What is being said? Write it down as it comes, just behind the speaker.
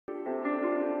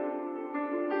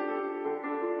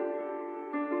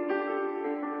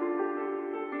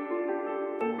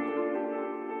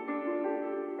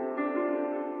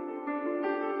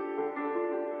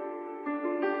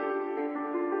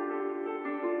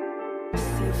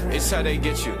It's how they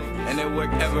get you, and it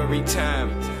work every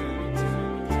time.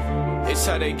 It's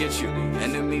how they get you,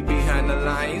 enemy behind the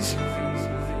lines.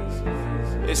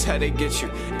 It's how they get you,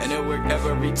 and it work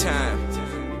every time.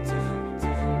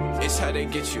 It's how they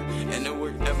get you, and it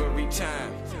work every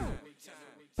time.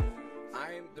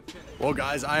 Well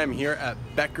guys, I am here at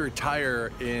Becker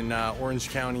Tire in Orange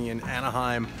County in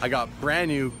Anaheim. I got brand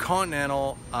new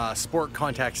Continental Sport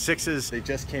Contact 6s. They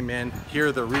just came in. Here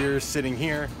are the rears sitting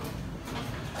here.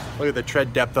 Look at the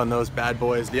tread depth on those bad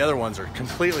boys. The other ones are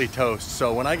completely toast.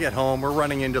 So when I get home, we're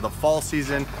running into the fall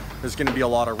season. There's gonna be a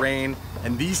lot of rain.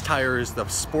 And these tires, the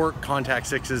Sport Contact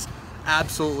 6s,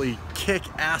 absolutely kick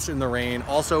ass in the rain,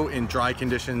 also in dry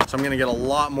conditions. So I'm gonna get a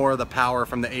lot more of the power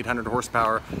from the 800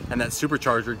 horsepower and that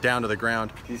supercharger down to the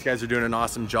ground. These guys are doing an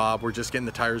awesome job. We're just getting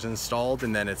the tires installed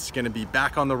and then it's gonna be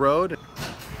back on the road.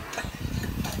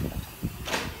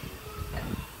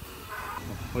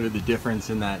 Look at the difference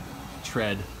in that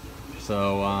tread.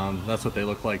 So that's what they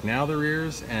look like now, the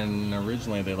rears, and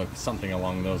originally they looked something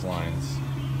along those lines.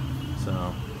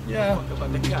 So yeah,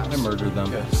 I murdered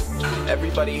them.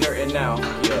 Everybody hurting now,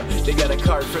 yeah. They got a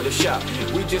card for the shop.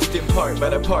 We just in part,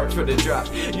 but a part for the drop.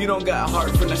 You don't got a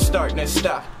heart from the start, then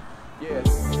stop. Yeah,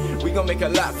 we gon' make a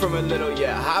lot from a little,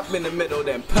 yeah. Hop in the middle,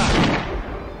 then pop.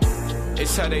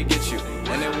 It's how they get you,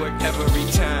 and it work every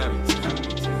time.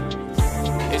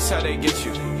 It's how they get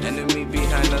you, enemy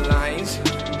behind the lines.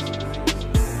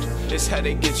 It's how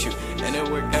they get you, and it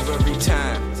work every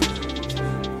time.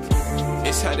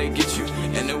 It's how they get you,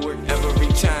 and it work every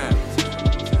time.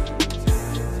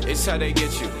 It's how they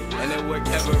get you, and it work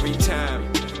every time.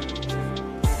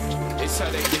 It's how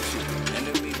they get you,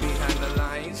 enemy behind the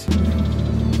lines.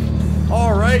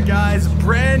 All right guys,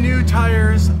 brand new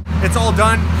tires. It's all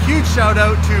done. Huge shout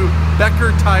out to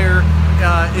Becker Tire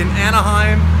in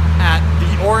Anaheim at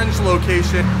the Orange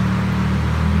location.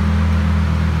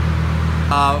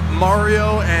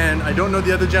 Mario and I don't know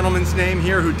the other gentleman's name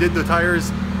here who did the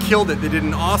tires, killed it. They did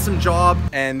an awesome job,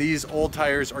 and these old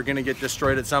tires are gonna get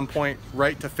destroyed at some point,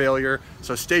 right to failure.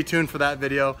 So stay tuned for that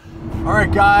video. All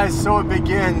right guys, so it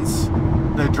begins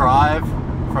the drive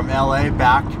from LA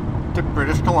back to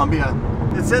British Columbia.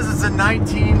 It says it's a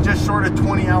 19, just short of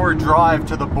 20-hour drive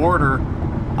to the border.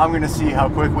 I'm gonna see how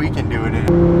quick we can do it in.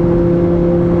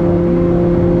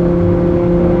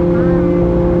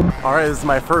 All right, this is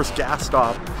my first gas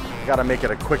stop. I gotta make it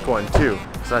a quick one too,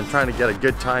 so I'm trying to get a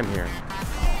good time here.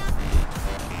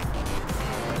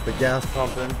 The gas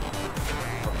pumping.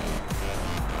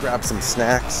 Grab some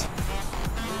snacks.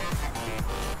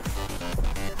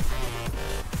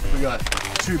 We got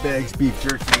 2 bags beef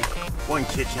jerky, 1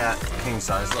 Kit Kat, king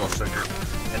size, little sugar,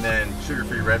 and then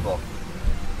sugar-free Red Bull.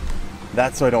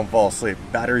 That's so I don't fall asleep.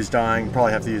 Battery's dying,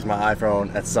 probably have to use my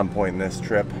iPhone at some point in this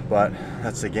trip, but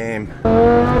that's the game.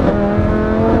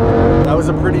 That was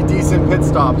a pretty decent pit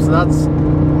stop, so that's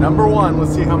number 1.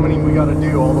 Let's see how many we gotta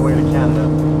do all the way to Canada.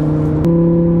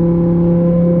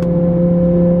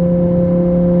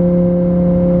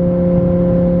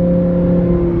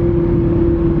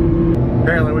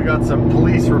 Apparently we got some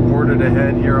police reported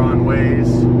ahead here on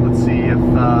Waze. Let's see if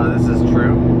this is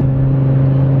true.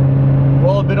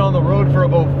 Well, I've been on the road for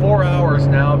about 4 hours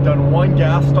now. I've done 1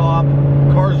 gas stop.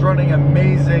 Car's running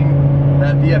amazing.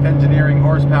 That VF Engineering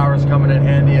horsepower is coming in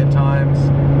handy at times.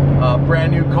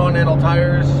 Brand new Continental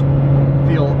tires.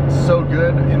 Feel so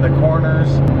good in the corners.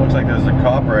 Looks like there's a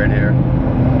cop right here.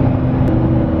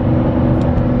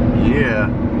 Yeah.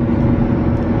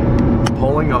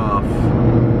 Pulling off.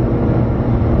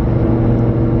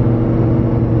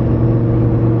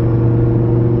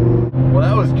 Well,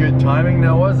 that was good timing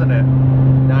now, wasn't it?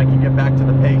 Now I can get back to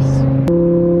the pace.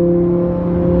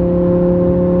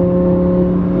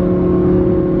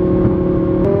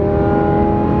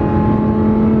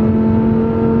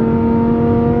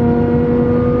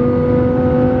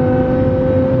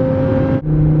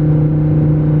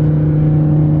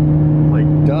 Like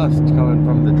dust coming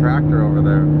from the tractor over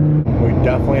there. We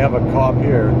definitely have a cop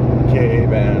here, KA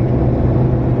band.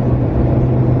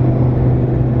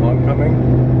 Oncoming?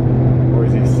 Or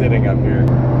is he sitting up here?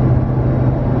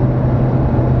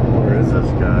 Where is this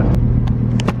guy?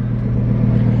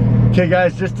 Okay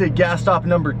guys, just did gas stop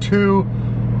number 2.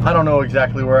 I don't know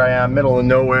exactly where I am, middle of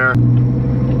nowhere.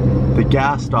 The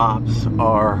gas stops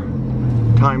are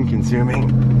time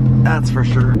consuming, that's for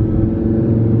sure.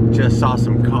 Just saw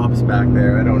some cops back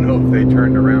there. I don't know if they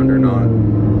turned around or not.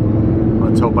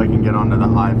 Let's hope I can get onto the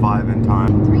I-5 in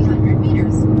time. 300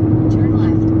 meters, turn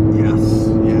left. Yes,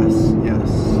 yes, yes.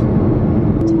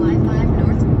 To I-5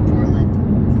 North, Portland.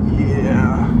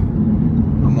 Yeah,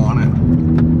 I'm on it.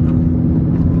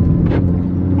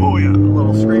 Oh yeah, a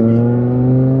little scrapey.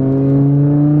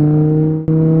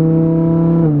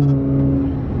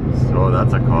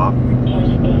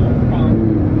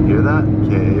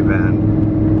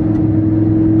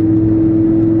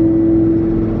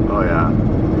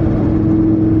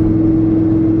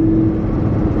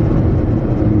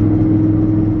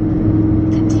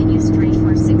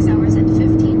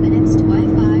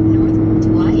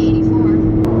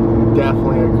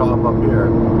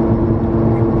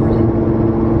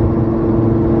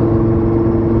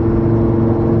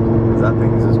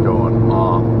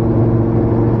 off.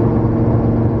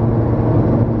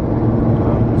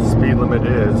 Speed limit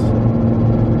is.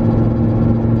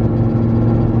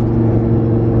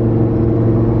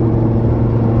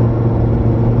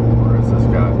 Where is this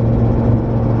guy?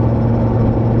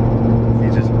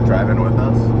 He's just driving with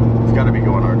us. He's got to be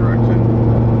going our direction.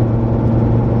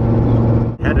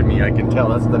 Ahead of me, I can tell.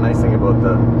 That's the nice thing about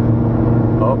the.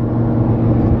 Oh.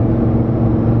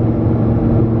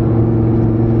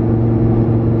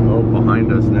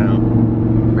 Behind us now.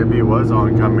 Maybe it was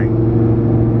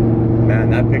oncoming. Man,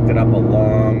 that picked it up a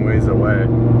long ways away.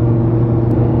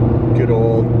 Good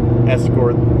old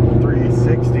Escort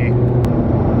 360.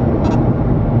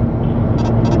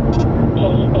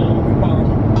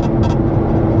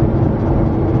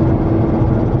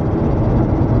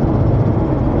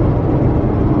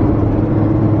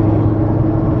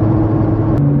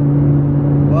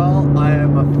 Well, I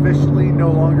am officially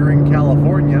no longer in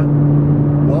California.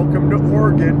 Welcome to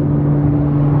Oregon.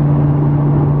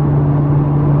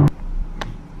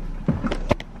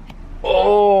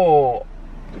 Oh!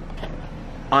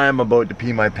 I am about to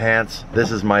pee my pants.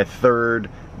 This is my third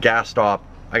gas stop.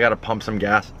 I gotta pump some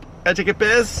gas. I take a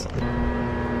piss.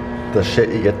 The shit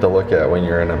you get to look at when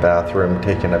you're in a bathroom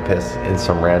taking a piss in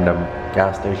some random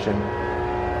gas station.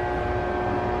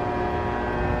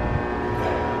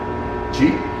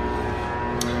 Gee.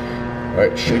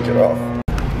 Alright, shake it off.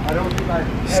 I don't think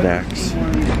I've Snacks. ever seen one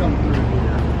of these come through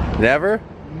here. Never?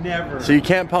 Never. So you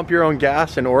can't pump your own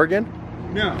gas in Oregon?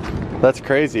 No. That's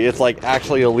crazy. It's like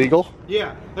actually illegal?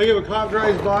 Yeah. Like if a cop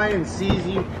drives by and sees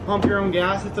you pump your own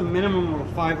gas, it's a minimum of a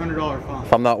 $500 fine.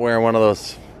 If I'm not wearing one of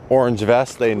those orange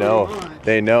vests, they know. Pretty much.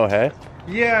 They know, hey?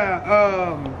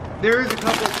 Yeah, there is a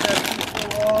couple of exceptions to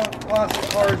the law. Classic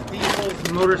cars, diesels,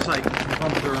 and motorcycles can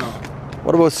pump their own.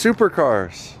 What about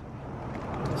supercars?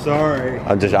 Sorry.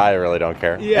 I really don't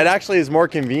care. Yeah. It actually is more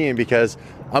convenient because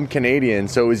I'm Canadian,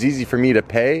 so it was easy for me to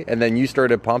pay, and then you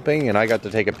started pumping, and I got to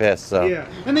take a piss, so. Yeah,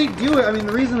 and they do it, I mean,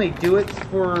 the reason they do it is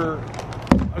for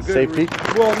a good Safety?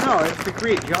 Well, no, it's to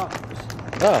create jobs.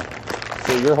 Oh,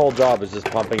 so your whole job is just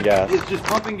pumping gas. It's just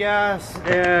pumping gas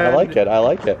and... I like it, I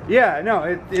like it. Yeah, no,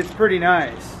 it's pretty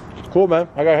nice. Cool, man.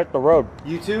 I gotta hit the road.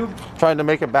 YouTube? Trying to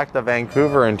make it back to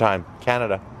Vancouver in time,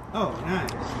 Canada. Oh,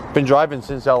 nice. Been driving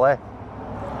since LA.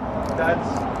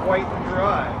 That's quite the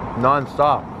drive.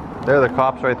 Non-stop. There are the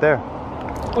cops right there.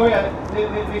 Oh yeah,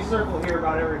 they circle here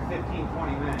about every 15,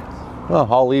 20 minutes. Well,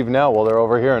 I'll leave now while they're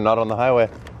over here and not on the highway.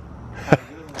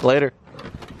 Later.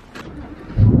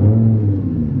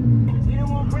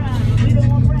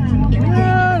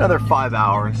 Another 5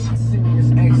 hours.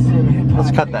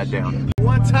 Let's cut that down.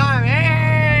 One time,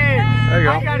 hey! There you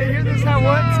go. I gotta hear this at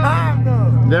one time though.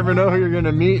 Never know who you're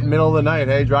gonna meet middle of the night,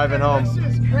 hey, driving home. Let's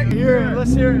just hear it,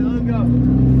 let's hear it, let's go.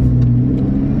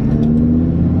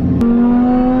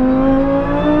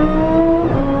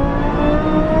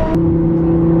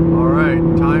 Alright,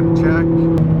 time check.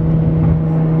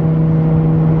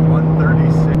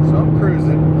 1:36. So I'm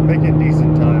cruising. I'm making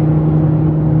decent time.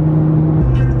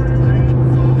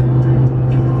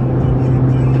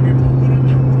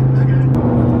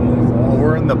 Well,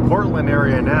 we're in the Portland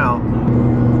area now.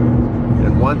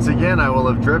 And once again, I will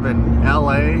have driven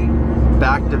LA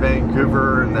back to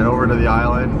Vancouver and then over to the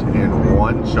island in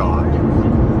one shot.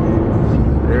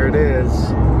 There it is.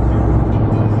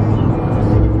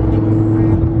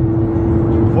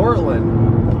 Portland.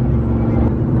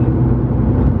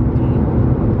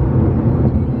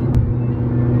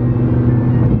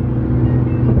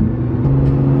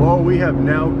 Well, we have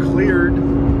now cleared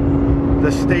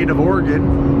the state of Oregon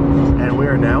and we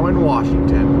are now in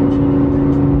Washington.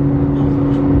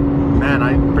 Man,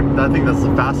 I think that's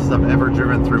the fastest I've ever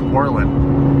driven through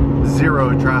Portland.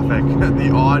 Zero traffic, the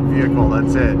odd vehicle,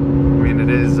 that's it. I mean, it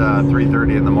is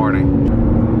 3:30 in the morning.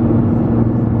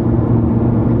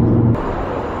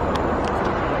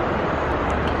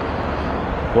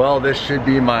 Well, this should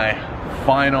be my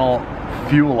final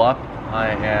fuel up. I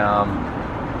am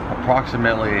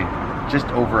approximately just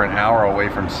over an hour away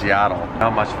from Seattle.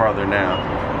 Not much farther now.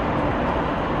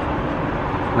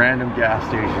 Random gas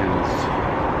stations.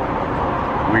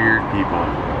 Weird people.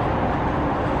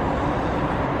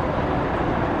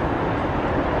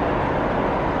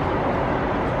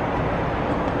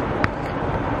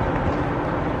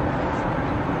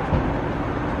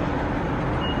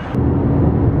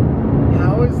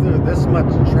 How is there this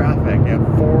much traffic at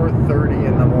 4:30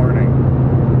 in the morning?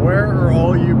 Where are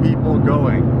all you people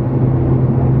going?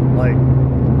 Like,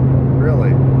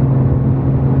 really?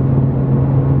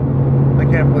 I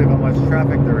can't believe how much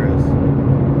traffic there is.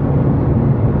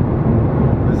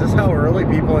 Is this how early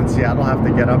people in Seattle have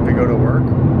to get up to go to work?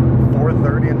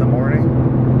 4:30 in the morning?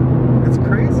 It's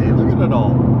crazy. Look at it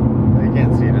all. You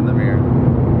can't see it in the mirror.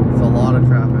 It's a lot of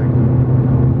traffic.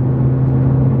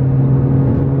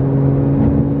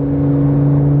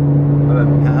 I've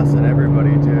been passing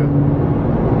everybody too.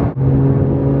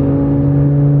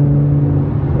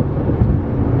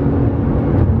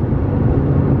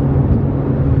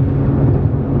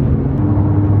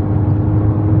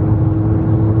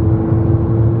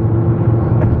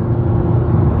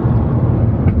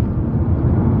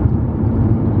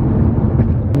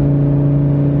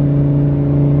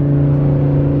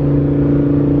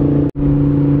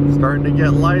 Starting to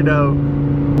get light out.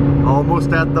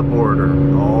 Almost at the border.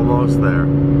 Almost there.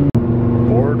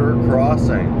 Border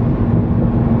crossing.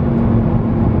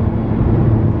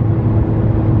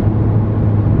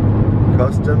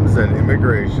 Customs and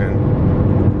immigration.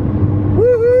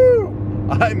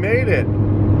 Woohoo! I made it.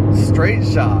 Straight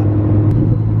shot.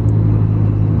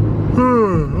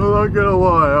 I'm not gonna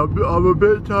lie, I'm a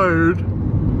bit tired.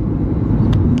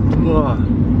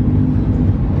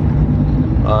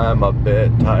 I'm a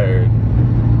bit tired.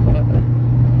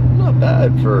 Not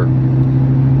bad for,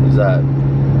 what is that,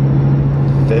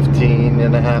 15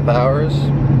 and a half hours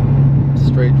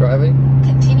straight driving?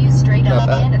 Continue straight Not up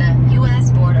bad. Canada,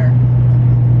 US border.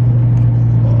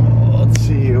 Oh, let's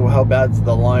see, how bad's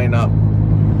the lineup?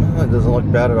 Oh, it doesn't look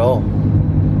bad at all.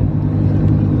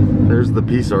 There's the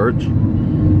Peace Arch.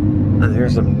 And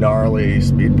here's some gnarly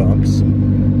speed bumps.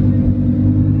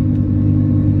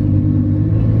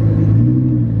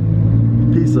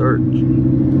 Peace Arch.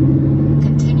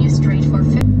 Continue straight for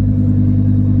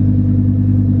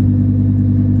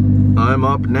I'm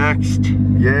up next.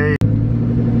 Yay.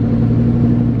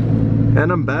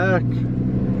 And I'm back.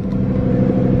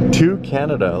 To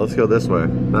Canada. Let's go this way.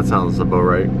 That sounds about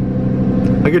right.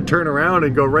 I could turn around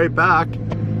and go right back.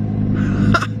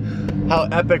 How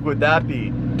epic would that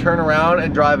be? Turn around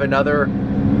and drive another,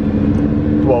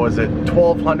 what was it,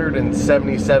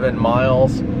 1,277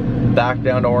 miles back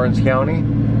down to Orange County?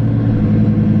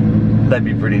 That'd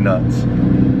be pretty nuts.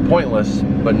 Pointless,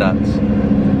 but nuts.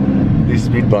 These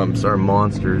speed bumps are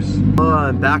monsters.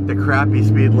 And back to crappy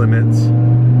speed limits.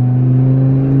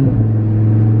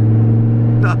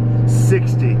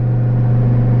 60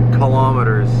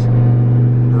 kilometers.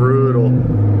 Brutal.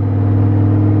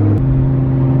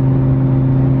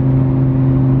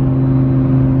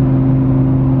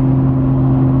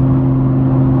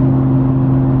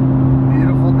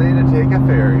 Beautiful day to take a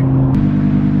ferry.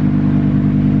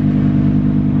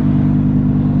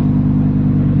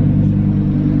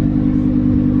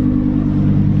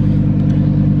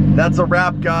 That's a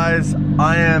wrap, guys.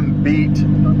 I am beat.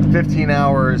 15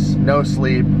 hours, no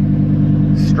sleep,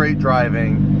 straight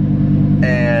driving,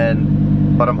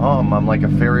 but I'm home. I'm like a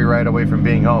ferry ride away from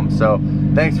being home. So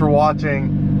thanks for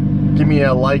watching. Give me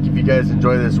a like if you guys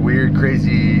enjoy this weird,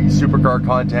 crazy supercar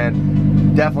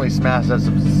content. Definitely smash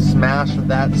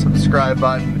that subscribe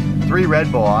button. 3 Red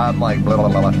Bull. I'm like blah, blah,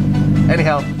 blah, blah.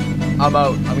 Anyhow, I'm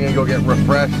out. I'm gonna go get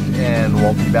refreshed and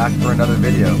we'll be back for another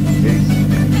video. Peace.